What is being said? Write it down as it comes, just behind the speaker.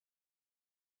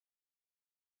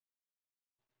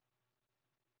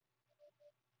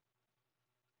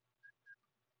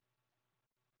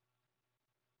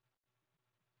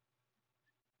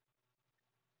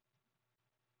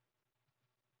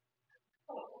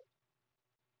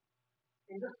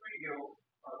In this video,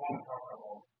 I want to talk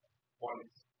about what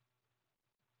is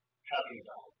having it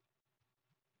all.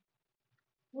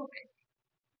 Okay,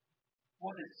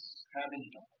 what is having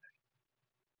it all?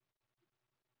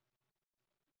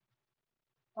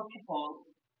 First of all,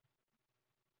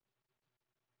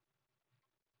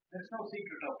 there's no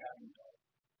secret of having it all.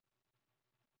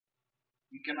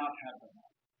 You cannot have them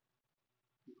all.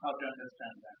 You have to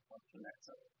understand that first,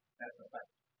 so that's a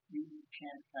fact. You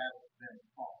can't have them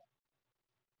all.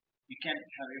 You can't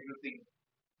have everything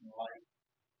in life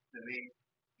the way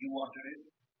you wanted it,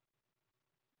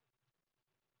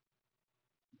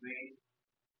 the way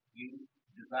you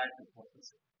desire to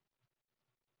possess it.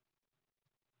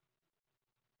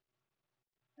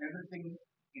 Everything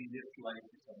in this life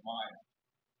is a mind.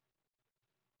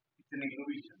 It's an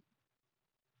illusion.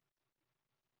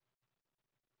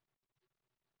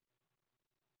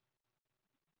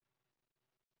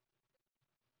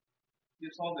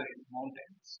 You saw the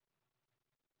mountains.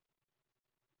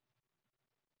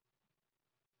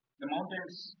 The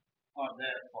mountains are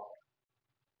there for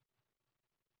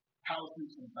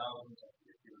thousands and thousands of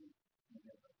years.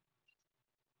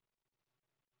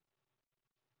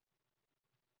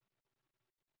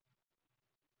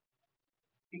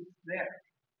 It's there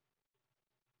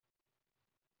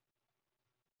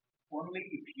only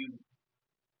if you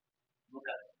look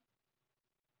at it,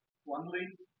 only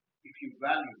if you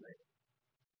value it.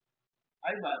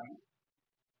 I value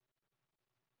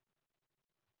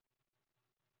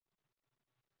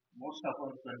most of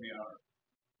us when we are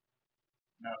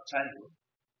in our childhood,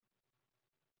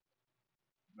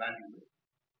 value it,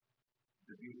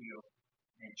 the beauty of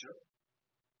nature.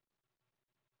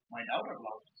 My daughter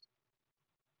loves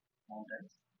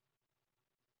mountains.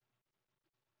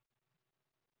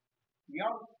 We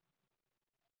all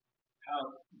have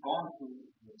gone through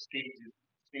the stages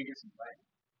in life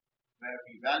where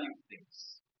we value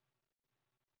things.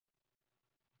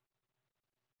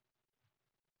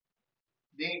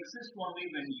 They exist only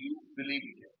when you believe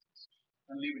it exists,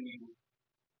 only when you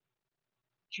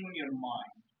tune your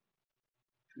mind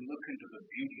to look into the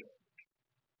beauty of it.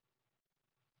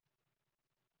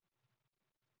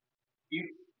 If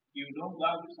you don't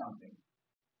value something,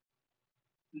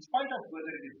 in spite of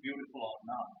whether it is beautiful or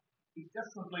not, it just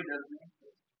simply doesn't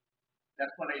exist.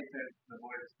 That's what I said, the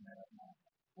word is made of mind.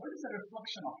 What is a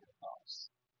reflection of your thoughts?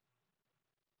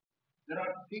 There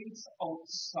are things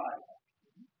outside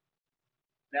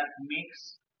that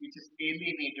makes, which is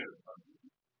alienated from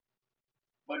you,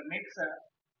 but makes a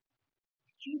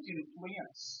huge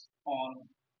influence on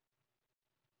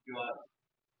your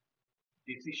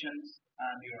decisions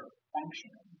and your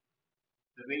functioning,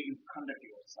 the way you conduct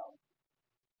yourself.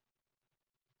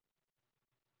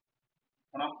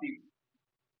 One of the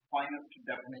finest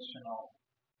definition of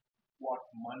what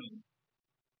money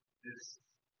is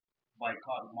by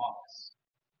Karl Marx.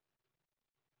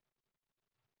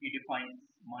 He defines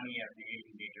money as the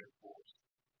alienated force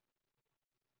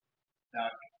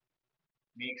that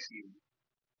makes you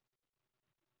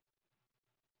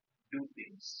do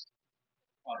things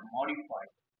or modify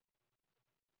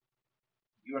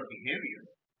your behavior,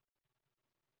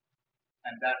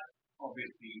 and that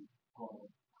obviously going to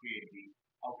create the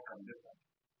outcome different.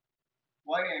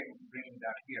 Why I'm bringing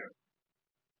that here?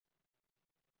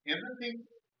 Everything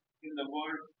in the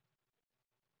world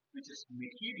which is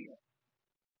material,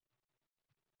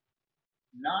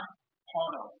 not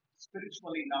part of,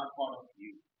 spiritually not part of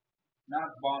you,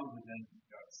 not born within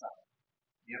yourself.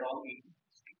 They're all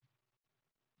aliens.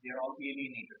 They're all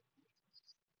alienated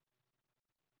forces.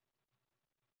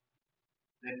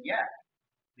 Then yeah,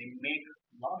 they make a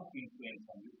lot of influence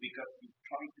on you because you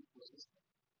try to possess them.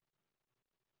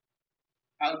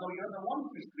 Although you're the one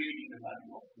who is creating the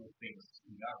value of those things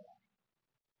in your life.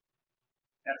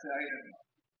 That's the irony.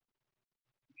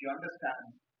 If you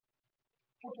understand,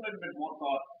 put a little bit more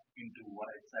thought into what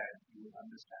I said, you will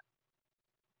understand.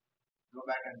 Go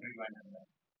back and rewind and then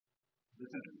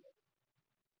listen to it.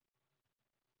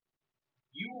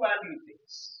 You value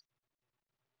things.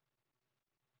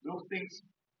 Those things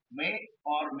may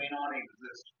or may not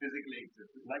exist, physically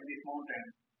exist. Like this mountain,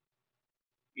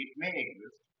 it may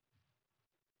exist,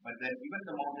 but then even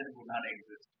the mountain would not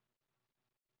exist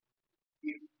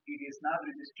if it is not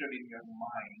registered in your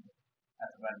mind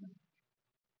as value.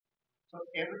 So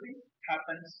everything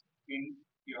happens in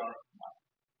your mind.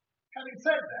 Having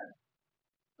said that,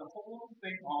 the whole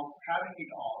thing of having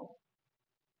it all,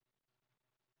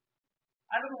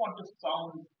 I don't want to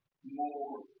sound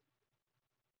more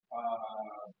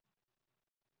uh,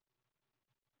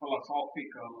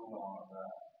 philosophical or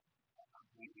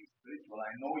completely spiritual.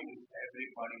 I know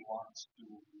everybody wants to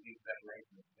live their life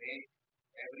this way.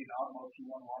 Every normal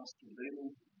human wants to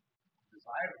live,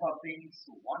 desire for things,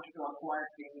 wanted to acquire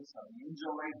things, and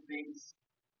enjoy things,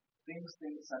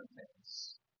 and things.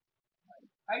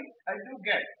 I do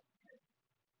get it.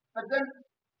 But then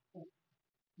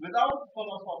without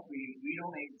philosophy, we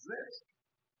don't exist.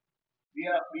 We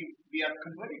are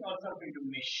converting ourselves into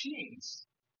machines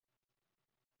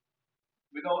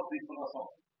without the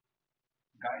philosophy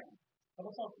guidance.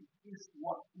 Philosophy is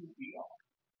what we are.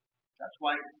 That's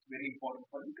why it's very important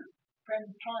for you to spend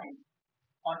time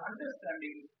on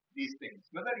understanding these things.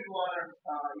 Whether you are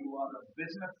a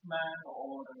businessman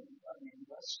or an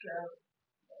investor,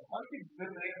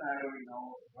 multi-billionaire,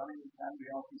 running family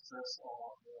offices,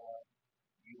 or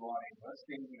you are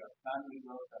investing your family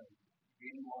wealth and you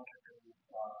really wanted to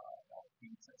be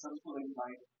successful in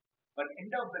life. But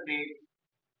end of the day,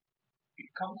 it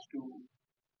comes to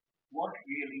what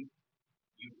really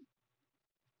you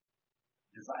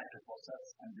desire to possess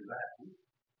and desire to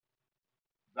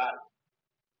value.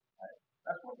 Right?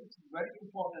 That's what it's very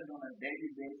important on a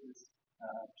daily basis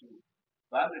to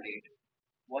validate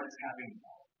what is happening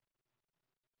now.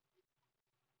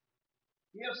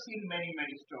 We have seen many,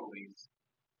 many stories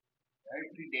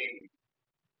every day,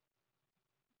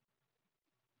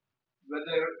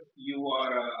 whether you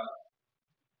are a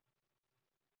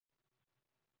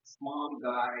small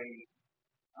guy,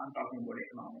 I'm talking about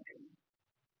economically,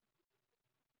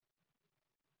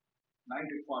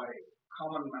 95,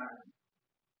 common man,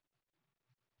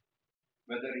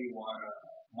 whether you are a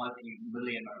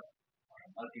multi-millionaire or a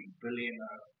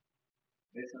multi-billionaire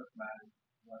businessman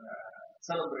or a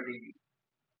celebrity,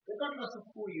 regardless of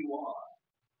who you are,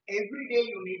 every day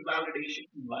you need validation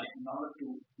in life in order to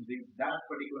live that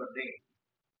particular day.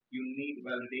 You need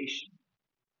validation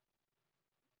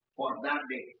for that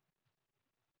day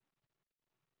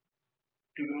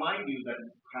to remind you that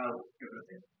you have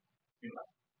everything in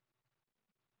life.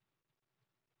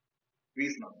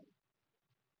 Reasonable.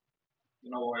 You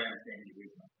know why I'm saying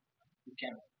reasonable? You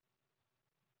can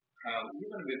have,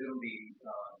 even within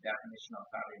the definition of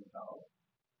having now,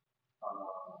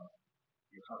 uh,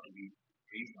 you have to be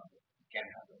reasonable. You can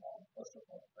have them all, first of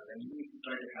all. But then even if you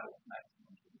try to have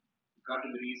maximum, you got to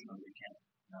be reasonable. You can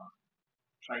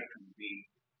try to be,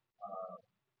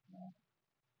 you know,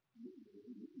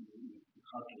 you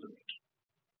have to limit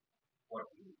what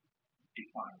you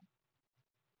define,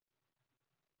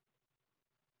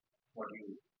 what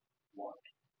you want.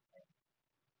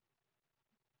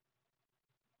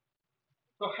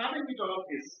 So having it all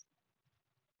is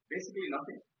basically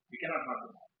nothing. You cannot have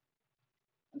them all.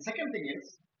 And second thing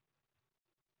is,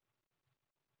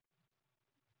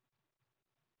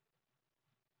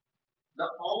 the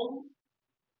all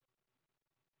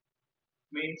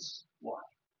means what?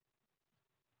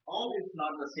 All is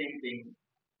not the same thing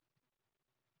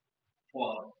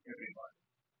for everybody.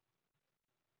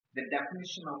 The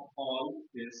definition of all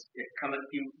is a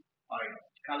collective item,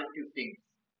 collective things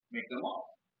make them all.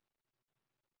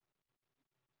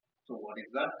 So what is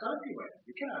that collective item?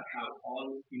 You cannot have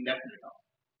all indefinite all.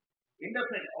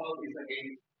 Indefinite all is again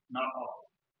not all.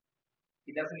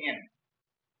 It doesn't end.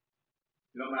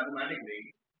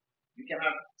 Mathematically, you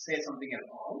cannot say something as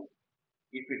all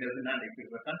if it doesn't end. If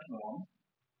it's a continuum,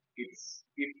 if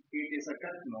it is a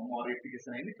continuum or if it is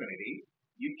an infinity,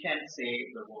 you can say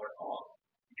the word all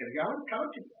because you haven't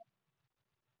counted it,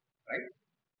 right?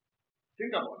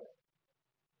 Think about it.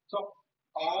 So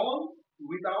all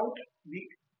without the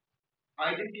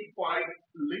identified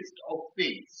list of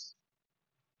things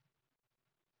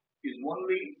is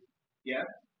only, yeah,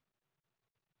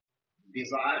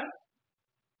 desire.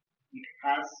 It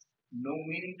has no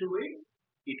meaning to it.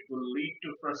 It will lead to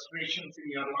frustrations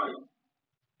in your life.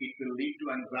 It will lead to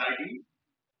anxiety.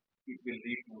 It will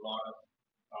lead to a lot of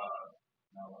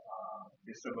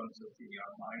disturbances in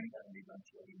your mind and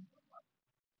eventually in your life.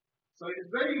 So it is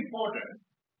very important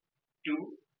to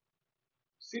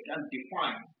sit and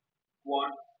define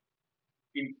what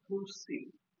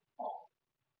inclusive of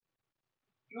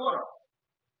your,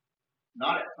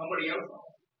 not somebody else,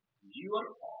 your,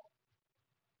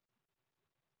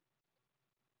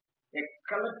 a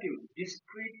collective,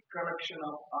 discrete collection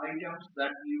of items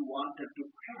that you wanted to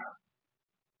have.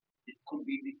 It could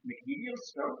be the material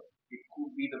stuff, it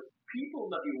could be the people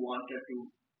that you wanted to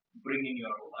bring in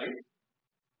your life,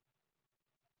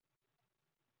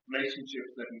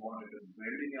 relationships that you wanted to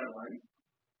build in your life.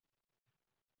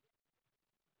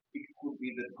 It could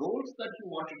be the goals that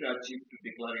you wanted to achieve to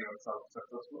declare yourself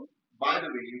successful. By the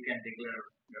way, you can declare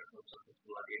yourself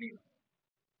successful at any level.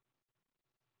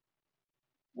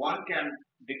 One can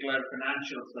declare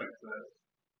financial success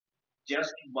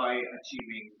just by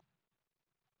achieving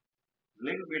a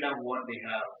little bit of what they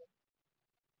have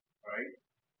right?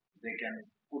 They can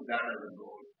put that as a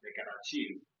goal, they can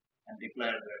achieve and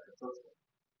declare their successful.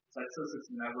 Success is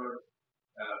never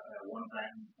a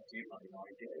one-time achievement.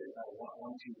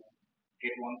 Once you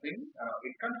get one thing,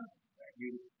 it continues. Right?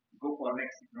 You go for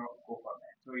next, go for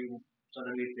next. So you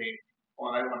suddenly say,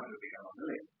 "Oh, I wanted to become a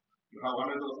millionaire." You have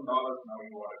 $100,000 now.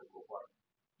 You want to go for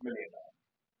 $1 million.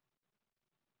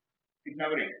 It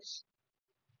never ends.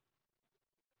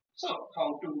 So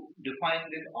how to define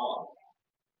this all?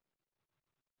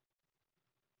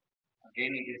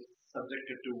 Again, it is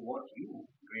subjected to what you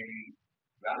really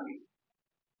value.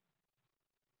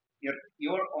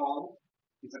 Your all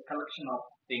is a collection of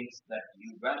things that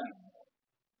you value,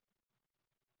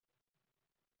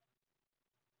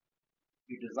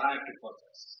 you desire to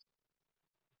possess,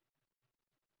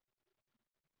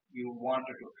 you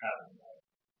wanted to have.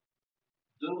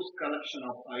 Those collection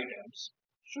of items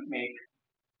should make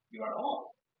your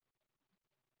all.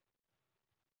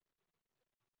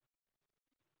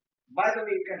 By the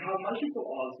way, you can have multiple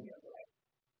alls in your life.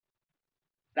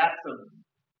 That's a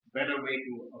better way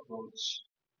to approach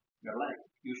your life.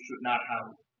 You should not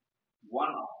have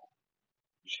one all.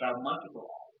 You should have multiple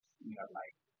alls in your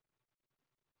life.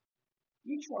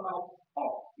 Each one of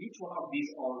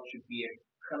these alls should be a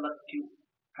collective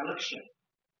collection,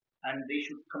 and they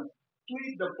should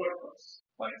complete the purpose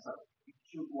by itself. It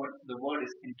should what the word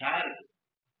is entirety.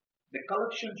 The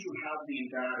collection should have the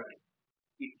entirety.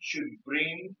 It should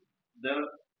bring the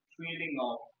feeling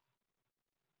of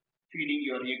feeding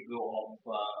your ego of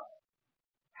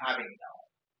having now.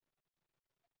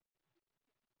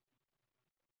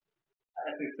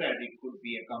 As I said, it could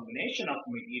be a combination of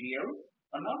material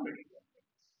or non-material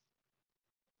things.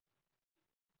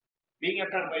 Being a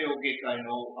karma yogic, I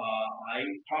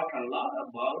talk a lot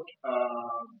about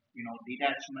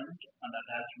detachment and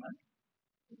attachment.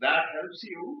 That helps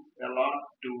you a lot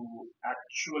to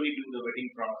actually do the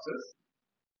wedding process.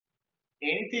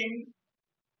 Anything,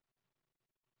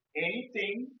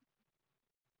 anything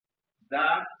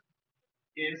that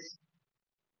is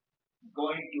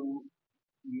going to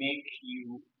make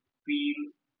you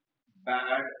feel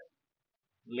bad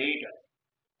later,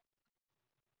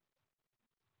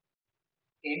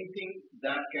 anything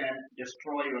that can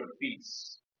destroy your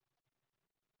peace,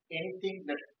 anything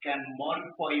that can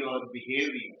modify your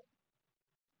behavior,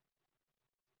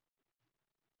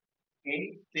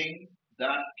 anything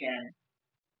that can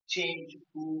change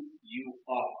who you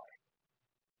are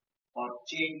or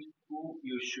change who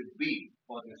you should be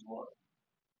for this world,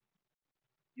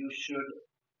 you should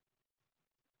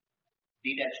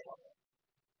detach from it.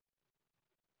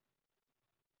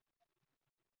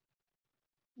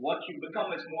 What you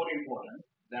become is more important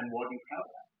than what you have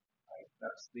done. Right?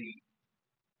 That's a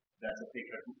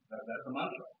secret. That's a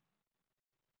mantra.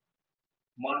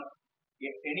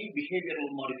 If any behavioral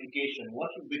modification,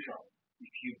 what you become,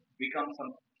 if you become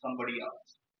somebody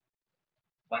else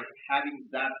by having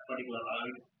that particular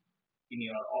item in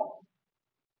your own,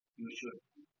 you should,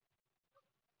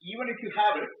 even if you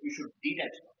have it, you should detach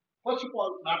it. First of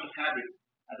all, not to have it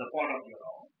as a part of your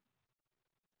own,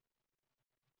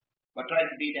 but try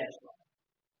to detach from it.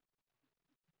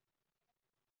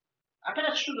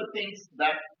 Attach to the things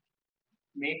that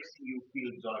makes you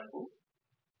feel joyful,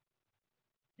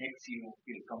 makes you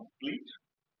feel complete,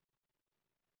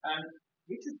 and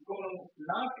which is going to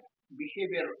not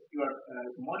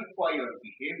modify your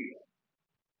behavior,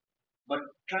 but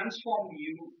transform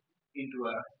you into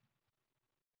a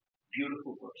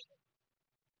beautiful person.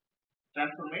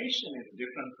 Transformation is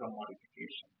different from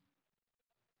modification.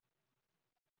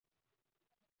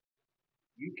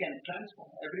 You can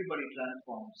transform. Everybody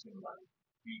transforms in life.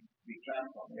 We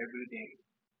transform every day.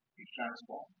 We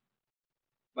transform.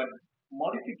 But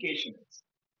modification is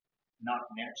not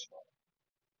natural.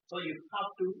 So you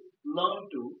have to learn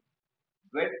to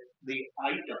vet the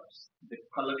items, the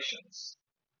collections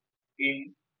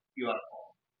in your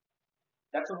home.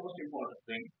 That's the most important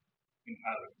thing in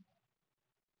having.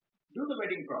 Do the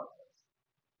wedding process.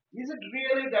 Is it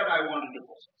really that I wanted to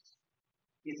possess?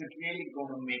 Is it really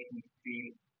going to make me feel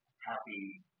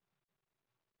happy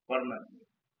permanently,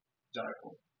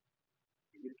 joyful?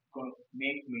 Is it going to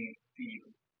make me feel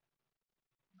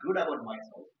good about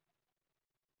myself?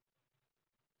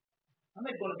 Am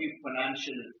I going to be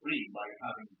financially free by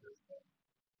having this thing?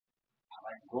 Am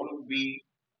I going to be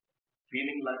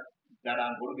feeling like that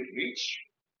I'm going to be rich?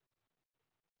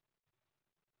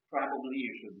 Probably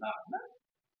you should not. No.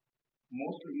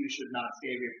 Mostly you should not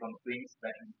stay away from things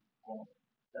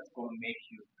that's going to make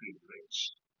you feel rich.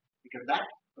 Because that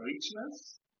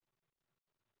richness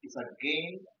is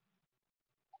again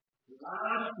a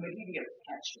lot of material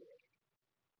attached to it.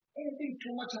 Anything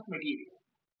too much of material.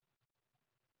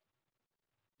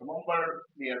 Remember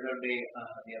the other day,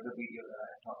 the other video that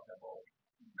I talked about.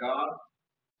 God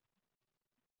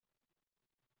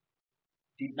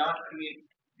did not create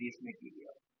these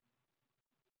materials.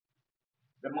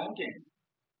 The mountain,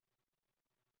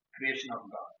 creation of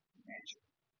God, nature.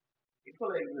 It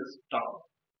will exist tall,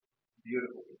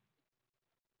 beautifully.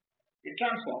 It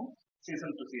transforms season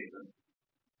to season,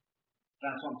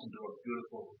 transforms into a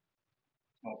beautiful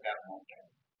snow-capped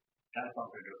mountain,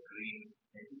 transforms into a green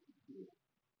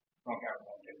snow-capped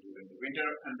mountain during the winter,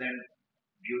 and then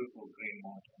beautiful green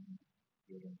mountain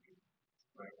during the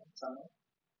spring and summer.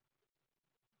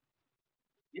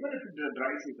 Even if it's a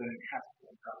dry season, it has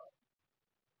full color.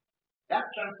 That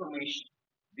transformation,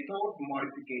 without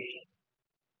modification,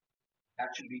 that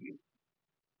should be you.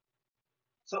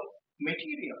 So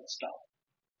material stuff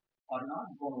are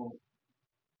not going to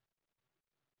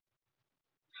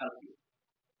help you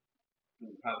to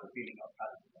have the feeling of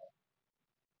happiness.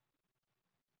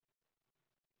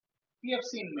 We have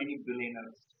seen many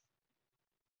billionaires,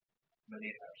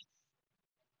 millionaires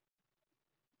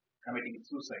committing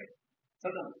suicide.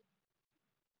 Suddenly,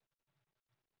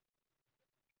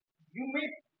 you may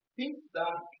think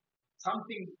that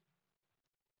something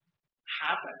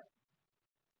happened,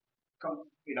 some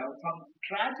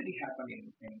tragedy happened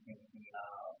in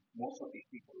most of these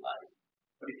people's lives.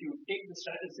 But if you take the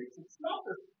statistics, it's not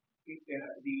the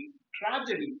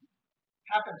tragedy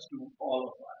happens to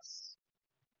all of us,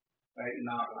 right, in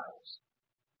our lives.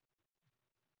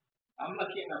 I'm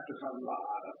lucky enough to have a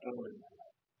lot of trouble in my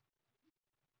life.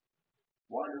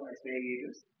 Why do I say it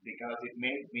is? Because it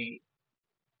made me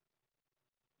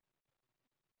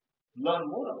learn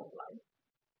more about life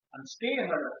and stay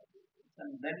ahead of things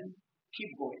and then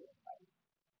keep going in life.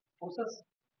 Possess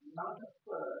lot of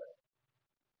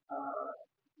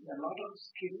a lot of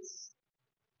skills,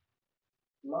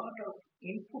 a lot of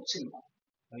inputs in life.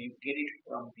 You get it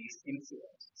from these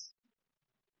influences.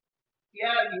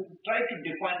 Yeah, you try to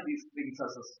define these things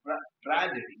as a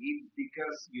tragedy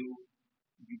because you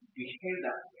behave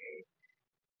that way.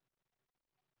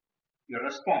 Your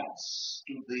response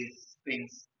to these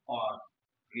things are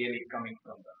really coming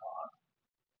from the heart,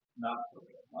 not from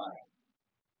your mind.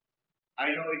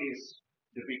 I know it is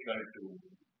difficult to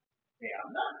say. I'm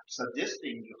not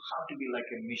suggesting you have to be like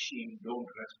a machine, don't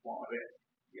respond,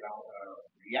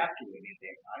 react to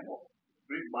anything. I know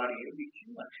everybody, every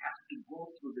human has to go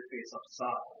through the phase of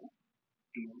sorrow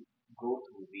to go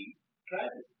through the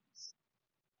tragedies.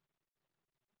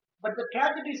 But the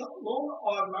tragedies alone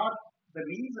are not the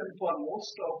reason for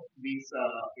most of these,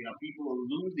 people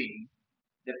losing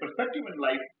their perspective in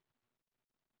life.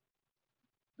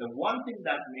 The one thing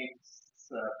that makes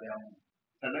them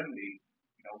suddenly,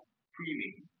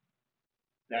 feeling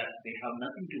that they have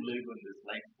nothing to live in this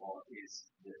life for is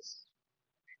this.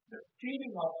 The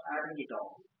feeling of having it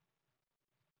all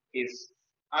is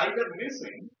either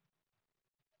missing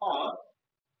or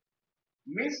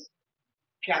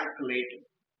miscalculated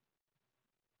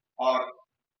or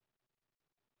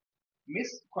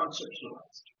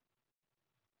misconceptualized.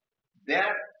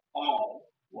 Their all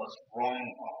was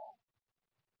wrong all.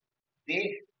 They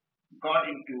got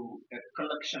into a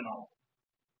collection of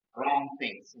wrong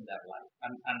things in their life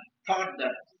and thought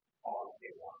that's all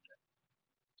they wanted.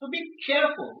 So be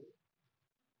careful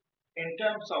in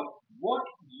terms of what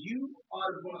you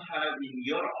are going to have in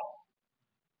your all.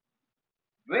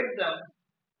 With them,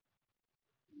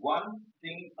 one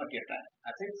thing at a time.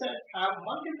 As I said, have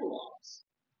multiple arms.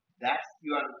 That's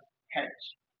your hedge.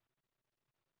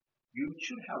 You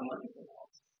should have multiple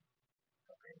arms,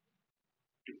 okay,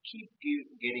 to keep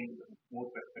getting more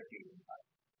perspective in life.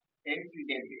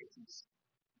 Everyday basis.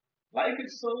 Life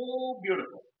is so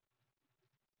beautiful,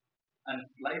 and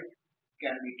life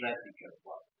can be tragic as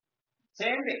well.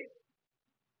 Same day,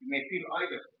 you may feel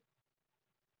either.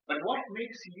 But what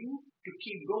makes you to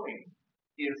keep going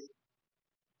is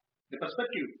the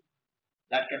perspective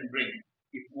that can bring.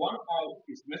 If one arm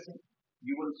is missing,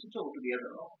 you will switch over to the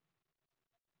other arm.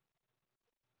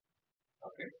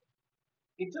 Okay?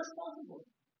 It's just possible.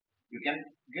 You can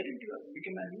get into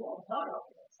become a new avatar of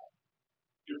yourself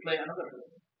to play another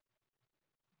role.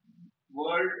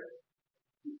 World,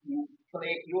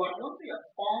 you are only a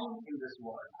pawn in this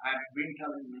world. I've been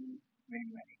telling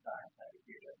many times. I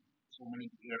repeat it. So many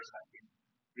years I've been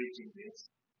preaching this.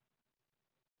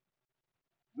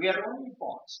 We are only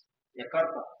pawns. A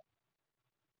karta.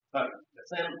 Sorry, the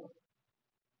sailor.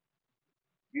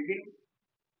 We've been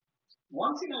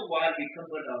once in a while we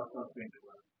convert ourselves into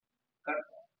a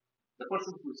karta. The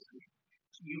person who is creating.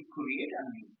 So you create and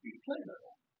you play the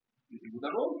role. You do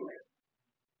the role play.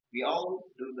 We all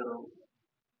do the role play.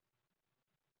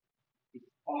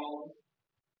 It's all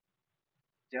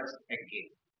just a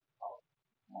game of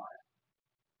Maya,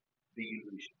 the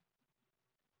illusion.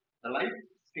 The life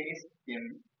stays in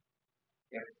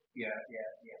a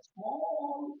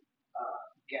small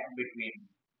gap between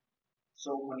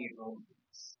so many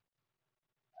roads.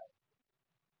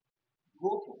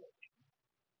 Go through it.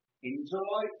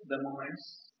 Enjoy the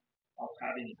moments of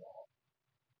having it all.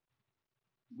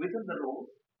 Within the road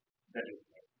that you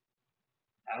play.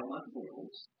 Have multiple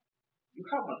roads. You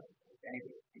have multiple roads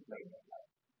anyway to play in your life.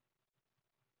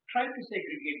 Try to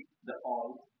segregate the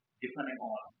all depending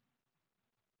on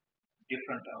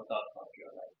different avatars of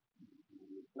your life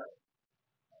you play.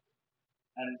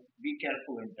 And be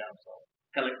careful in terms of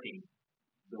collecting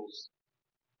those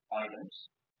items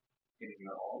in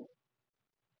your all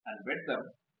and vet them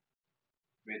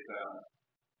with a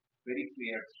very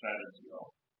clear strategy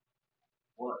of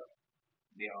what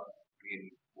they are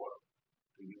really worth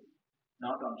to you.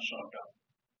 Not on short term,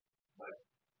 but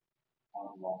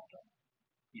on long term.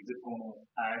 Is it going to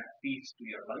add peace to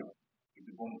your life? Is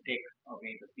it going to take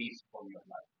away the peace from your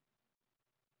life?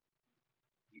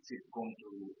 Is it going to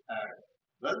add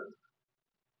wealth?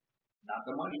 Not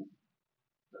the money.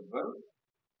 The wealth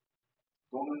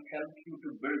going to help you to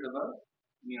build the wealth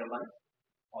in your life?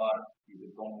 Or is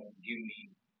it going to give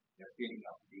me the feeling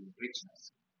of being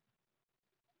richness?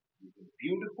 Is it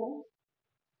beautiful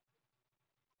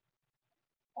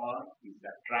or is it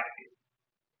attractive?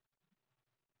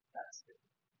 That's it.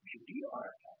 Beauty or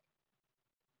attractive.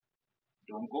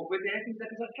 Don't go with anything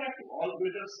that is attractive. All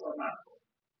glitters are not good.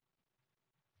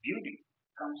 Beauty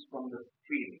comes from the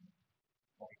feeling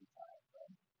of inside.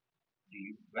 Right? Do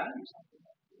you value something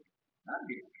like beauty? Not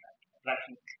being attractive.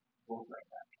 Attraction goes like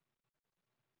that.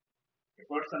 A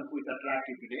person who is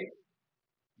attractive today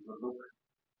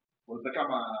will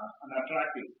become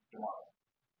unattractive tomorrow.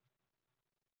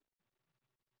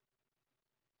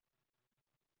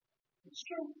 It's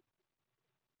true.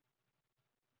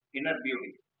 Inner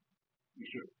beauty. You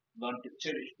should learn to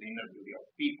cherish the inner beauty of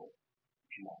people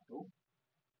if you want to.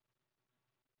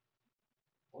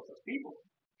 Possess people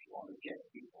if you want to get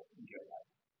people into your life.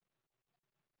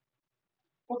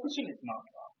 Possession is not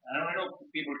wrong. And I know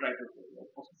people try to say,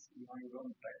 oh, you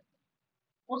don't try to.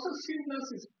 Possessiveness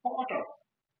is part of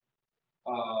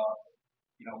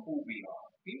who we are.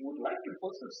 We would like to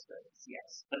possess things,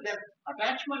 yes. But then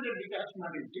attachment and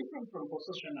detachment is different from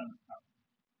possession and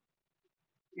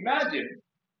imagine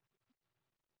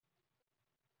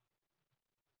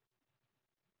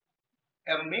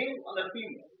a male and a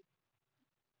female,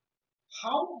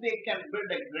 how they can build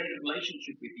a great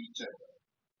relationship with each other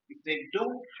if they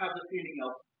don't have the feeling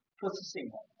of possessing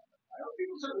one another. I know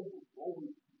people say, oh,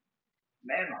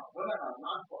 men or women are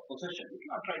not for possession. We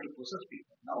cannot try to possess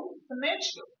people. No, it's a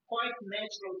natural, quite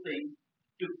natural thing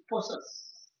to possess.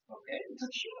 Okay, it's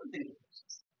a human thing to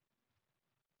possess.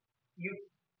 You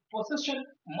possession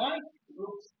might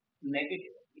look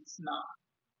negative. It's not.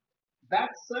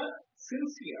 That's a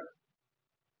sincere.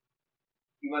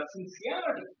 Your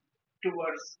sincerity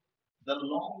towards the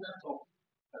longness of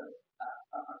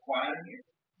acquiring it,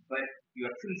 but your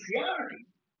sincerity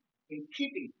in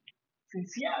keeping it.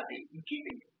 Sincerity in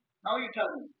keeping it. Now you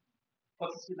tell me,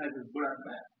 possessiveness is good and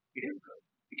bad. It is good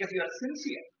because you are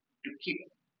sincere to keep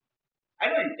it.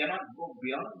 I know you cannot go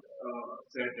beyond a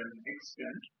certain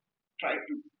extent. Try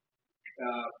to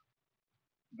uh,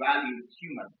 value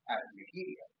human as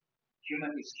material.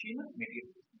 Human is human,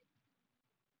 material is material.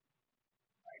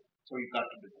 Right? So you got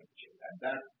to differentiate that.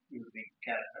 That is the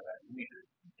character that you need to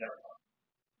develop.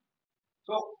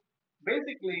 So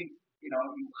basically, you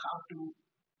have to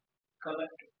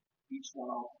collect each one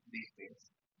of these things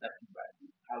that you value,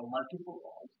 have multiple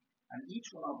roles, and each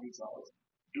one of these roles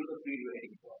do the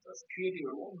pre-rating process, create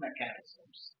your own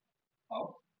mechanisms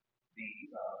of the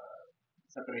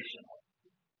separation of,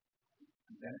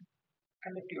 and then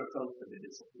connect yourself with the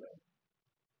discipline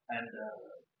and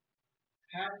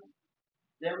have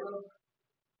develop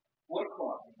work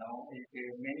on.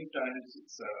 Many times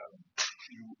it's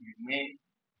you may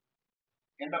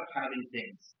end up having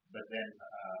things, but then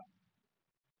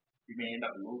you may end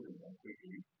up losing them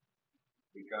quickly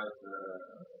because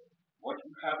what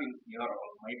you have in your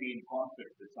role may be in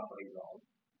conflict with somebody's role.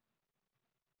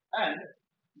 And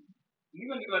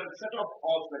even your set of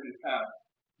roles that you have,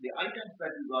 the items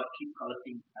that you are keep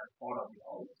collecting as part of the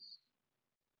roles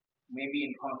may be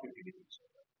in conflict with each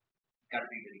other. You got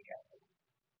to be very careful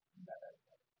in that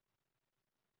aspect.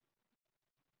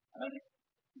 I think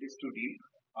it is too deep.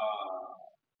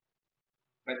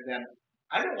 But then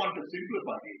I don't want to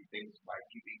simplify these things by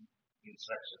giving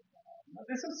instructions.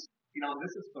 This is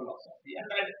philosophy,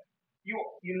 and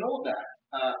you know that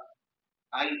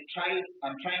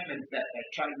I'm trying my best. I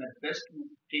try my best to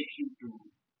take you to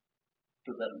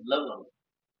the level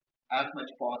as much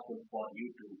possible for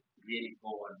you to really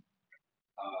go and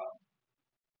uh,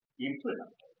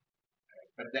 implement it.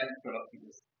 But then philosophy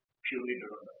is purely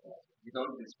driven by philosophy.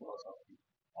 Without this philosophy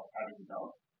of having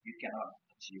doubt, you cannot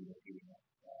achieve the feeling of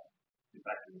the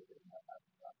practical feeling of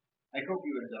having doubt. I hope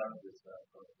you enjoyed this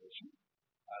conversation.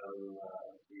 I will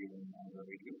see you in another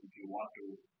video. If you want to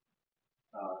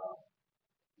uh,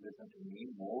 listen to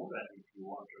me more and if you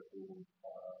want to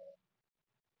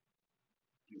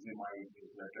receive my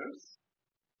newsletters,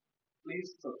 please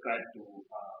subscribe to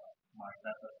my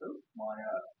inner circle,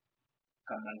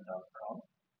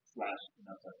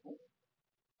 kannan.com/inner circle.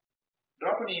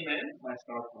 Drop an email, my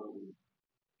staff will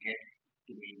get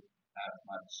to me as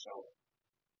much so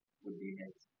with the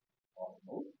emails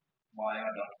possible.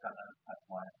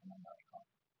 maya.kannan@mayakannan.com.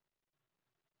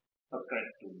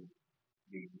 Subscribe to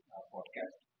the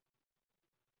podcast.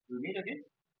 We'll meet again.